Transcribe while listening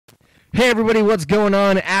Hey everybody, what's going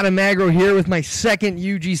on? Adam Agro here with my second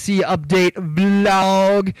U.G.C update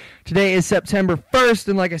vlog. Today is September 1st,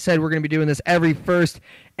 and like I said, we're going to be doing this every 1st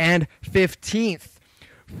and 15th.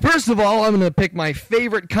 First of all, I'm going to pick my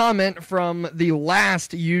favorite comment from the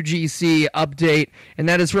last U.G.C update, and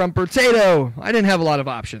that is from Potato. I didn't have a lot of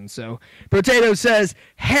options, so Potato says,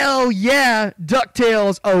 "Hell yeah,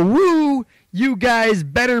 DuckTales, a woo, you guys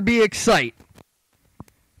better be excited."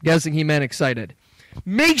 Guessing he meant excited.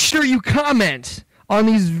 Make sure you comment on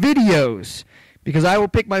these videos, because I will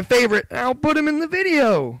pick my favorite and I'll put them in the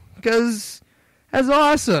video, because that's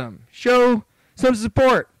awesome. Show some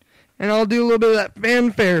support, and I'll do a little bit of that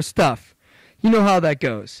fanfare stuff. You know how that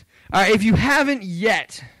goes. All right, if you haven't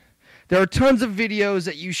yet, there are tons of videos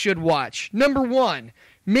that you should watch. Number one,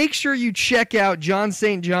 make sure you check out John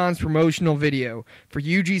St. John's promotional video for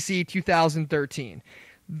U.G.C 2013.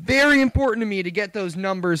 Very important to me to get those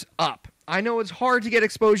numbers up. I know it's hard to get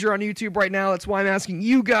exposure on YouTube right now. That's why I'm asking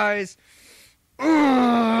you guys,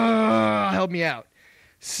 help me out.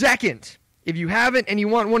 Second, if you haven't and you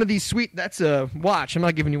want one of these sweet, that's a watch. I'm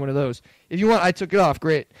not giving you one of those. If you want, I took it off.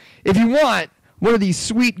 Great. If you want one of these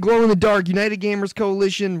sweet glow-in-the-dark United Gamers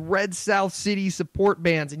Coalition RedSouthCity support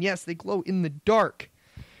bands, and yes, they glow in the dark,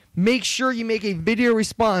 make sure you make a video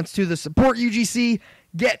response to the Support UGC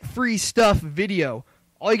Get Free Stuff video.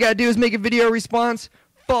 All you got to do is make a video response,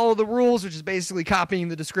 follow the rules, which is basically copying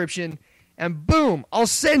the description, and boom, I'll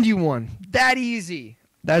send you one. That easy.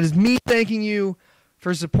 That is me thanking you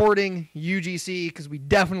for supporting UGC, because we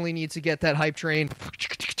definitely need to get that hype train.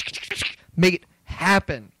 Make it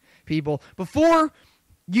happen, people. Before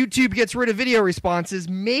YouTube gets rid of video responses,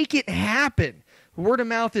 make it happen. Word of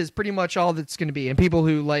mouth is pretty much all that's going to be, and people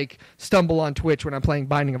who like stumble on Twitch when I'm playing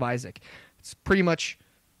Binding of Isaac. It's pretty much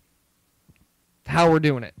how we're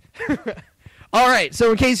doing it. All right,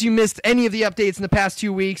 so in case you missed any of the updates in the past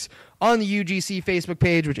 2 weeks, on the UGC Facebook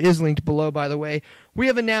page, which is linked below, by the way, we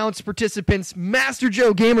have announced participants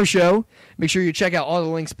MasterJoe GamerShow. Make sure you check out all the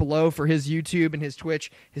links below for his YouTube and his Twitch.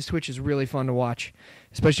 His Twitch is really fun to watch,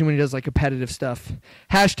 especially when he does like competitive stuff.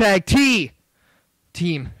 Hashtag Team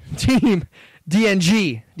DNG.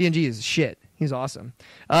 DNG is shit. He's awesome.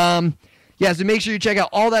 Yeah, so make sure you check out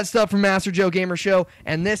all that stuff from MasterJoe GamerShow.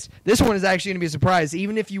 And this one is actually going to be a surprise,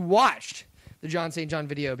 even if you watched the John St. John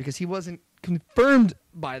video, because he wasn't confirmed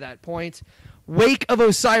by that point.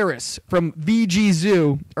 WakeOfOsiris from VG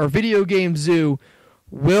Zoo, or Video Game Zoo,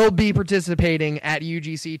 will be participating at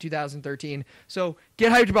UGC 2013. So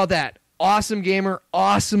get hyped about that. Awesome gamer,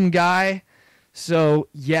 awesome guy. So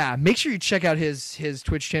yeah, make sure you check out his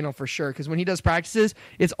Twitch channel for sure, because when he does practices,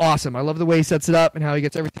 it's awesome. I love the way he sets it up and how he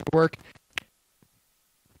gets everything to work.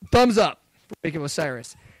 Thumbs up for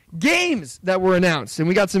WakeOfOsiris. Games that were announced, and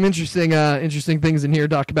we got some interesting things in here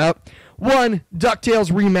to talk about. One,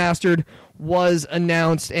 DuckTales Remastered was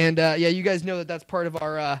announced, and yeah, you guys know that that's part of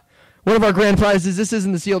our one of our grand prizes. This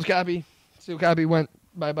isn't the sealed copy. Sealed copy went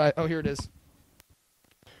bye-bye. Oh, here it is.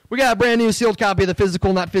 We got a brand new sealed copy of the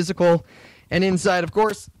physical, not physical, and inside, of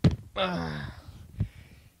course,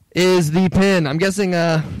 is the pin. I'm guessing,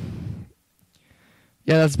 yeah,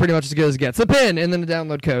 that's pretty much as good as it gets. The pin, and then the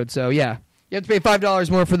download code, so yeah. You have to pay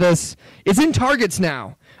 $5 more for this. It's in Targets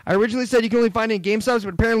now. I originally said you can only find it in GameStops,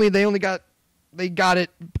 but apparently they got it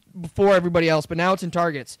before everybody else. But now it's in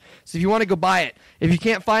Targets. So if you want to go buy it, if you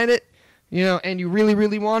can't find it, you know, and you really,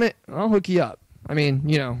 really want it, I'll hook you up. I mean,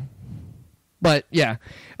 you know, but yeah,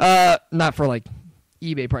 not for like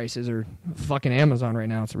eBay prices or fucking Amazon right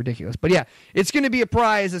now. It's ridiculous. But yeah, it's going to be a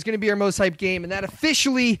prize. It's going to be our most hyped game, and that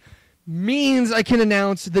officially means I can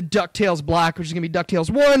announce the DuckTales block, which is going to be DuckTales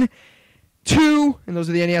 1. 2, and those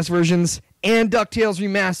are the NES versions, and DuckTales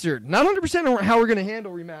Remastered. Not 100% how we're going to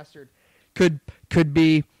handle Remastered. Could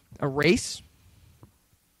be a race.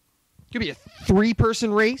 Could be a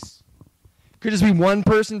 3-person race. Could just be one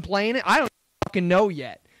person playing it. I don't fucking know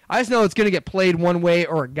yet. I just know it's going to get played one way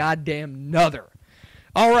or a goddamn another.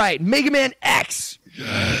 All right, Mega Man X.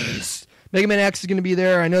 Yes. Mega Man X is going to be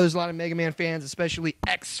there. I know there's a lot of Mega Man fans, especially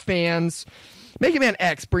X fans. Mega Man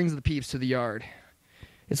X brings the peeps to the yard.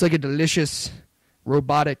 It's like a delicious,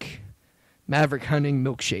 robotic, maverick hunting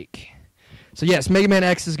milkshake. So yes, Mega Man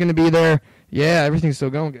X is going to be there. Yeah, everything's still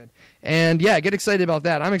going good. And yeah, get excited about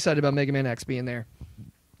that. I'm excited about Mega Man X being there.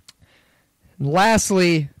 And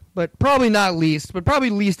lastly, but probably not least, but probably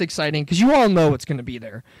least exciting, because you all know it's going to be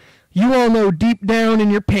there. You all know deep down in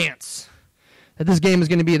your pants that this game is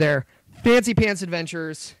going to be there. Fancy Pants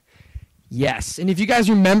Adventures. Yes. And if you guys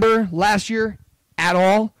remember last year at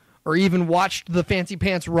all, or even watched the Fancy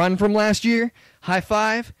Pants run from last year, high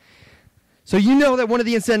five. So you know that one of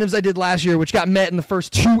the incentives I did last year, which got met in the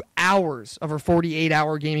first 2 hours of our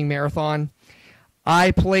 48-hour gaming marathon,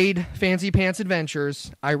 I played Fancy Pants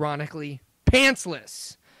Adventures, ironically,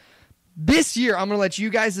 pantsless. This year, I'm going to let you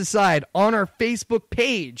guys decide on our Facebook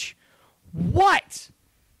page what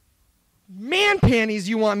man panties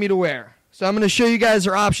you want me to wear. So I'm going to show you guys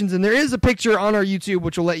our options, and there is a picture on our YouTube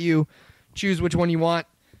which will let you choose which one you want.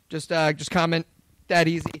 Just comment. That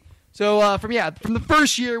easy. So from the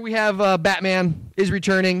first year, we have Batman is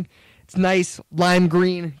returning. It's nice, lime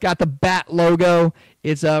green, got the Bat logo.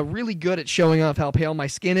 It's really good at showing off how pale my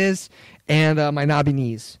skin is and my knobby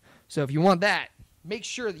knees. So if you want that, make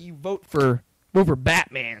sure that you vote for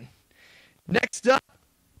Batman. Next up,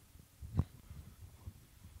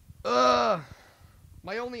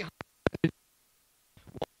 my only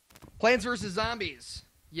Plants vs. Zombies.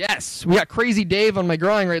 Yes, we got Crazy Dave on my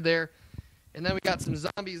drawing right there. And then we got some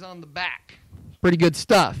zombies on the back. Pretty good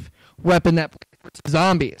stuff. Weapon that Plants vs.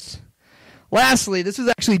 Zombies. Lastly, this was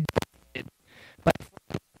actually donated by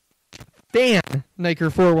fan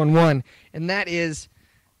Niker411, and that is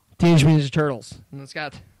Teenage Mutant Ninja Turtles. And it's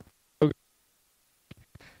got...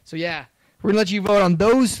 So yeah, we're going to let you vote on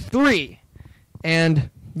those 3. And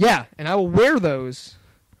yeah, and I will wear those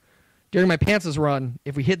during my pantsless run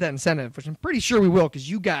if we hit that incentive, which I'm pretty sure we will because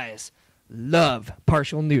you guys love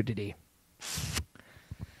partial nudity.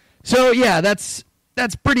 So yeah, that's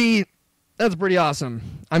pretty awesome.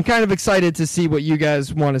 I'm kind of excited to see what you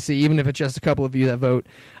guys want to see, even if it's just a couple of you that vote.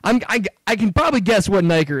 I can probably guess what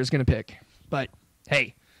Niker is going to pick, but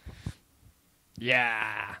hey,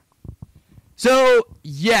 yeah. So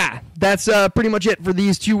yeah, that's pretty much it for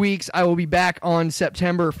these 2 weeks. I will be back on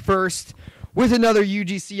September 1st with another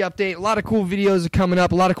U.G.C. update. A lot of cool videos are coming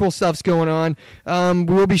up. A lot of cool stuff's going on.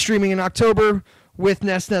 We will be streaming in October with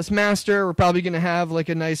Nest Master. We're probably going to have like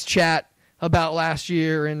a nice chat about last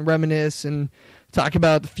year and reminisce and talk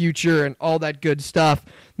about the future and all that good stuff.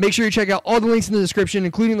 Make sure you check out all the links in the description,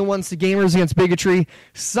 including the ones to Gamers Against Bigotry.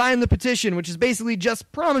 Sign the petition, which is basically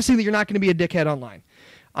just promising that you're not going to be a dickhead online.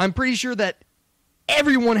 I'm pretty sure that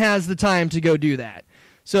everyone has the time to go do that.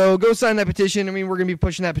 So go sign that petition. I mean, we're going to be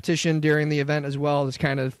pushing that petition during the event as well. That's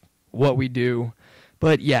kind of what we do.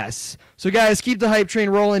 But yes. So guys, keep the hype train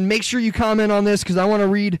rolling. Make sure you comment on this because I want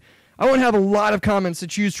to have a lot of comments to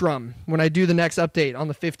choose from when I do the next update on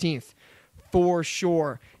the 15th. For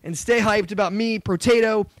sure. And stay hyped about me,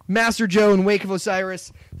 Potato, MasterJoe, and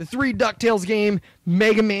WakeOfOsiris, the 3 DuckTales game,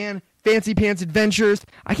 Mega Man, Fancy Pants Adventures.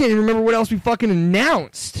 I can't even remember what else we fucking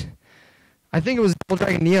announced. I think it was Double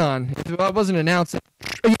Dragon Neon. If it wasn't announced,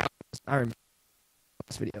 yeah, I remember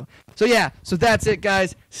this video. So yeah, so that's it,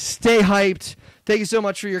 guys. Stay hyped. Thank you so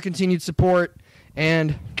much for your continued support,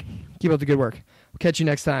 and keep up the good work. We'll catch you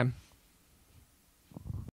next time.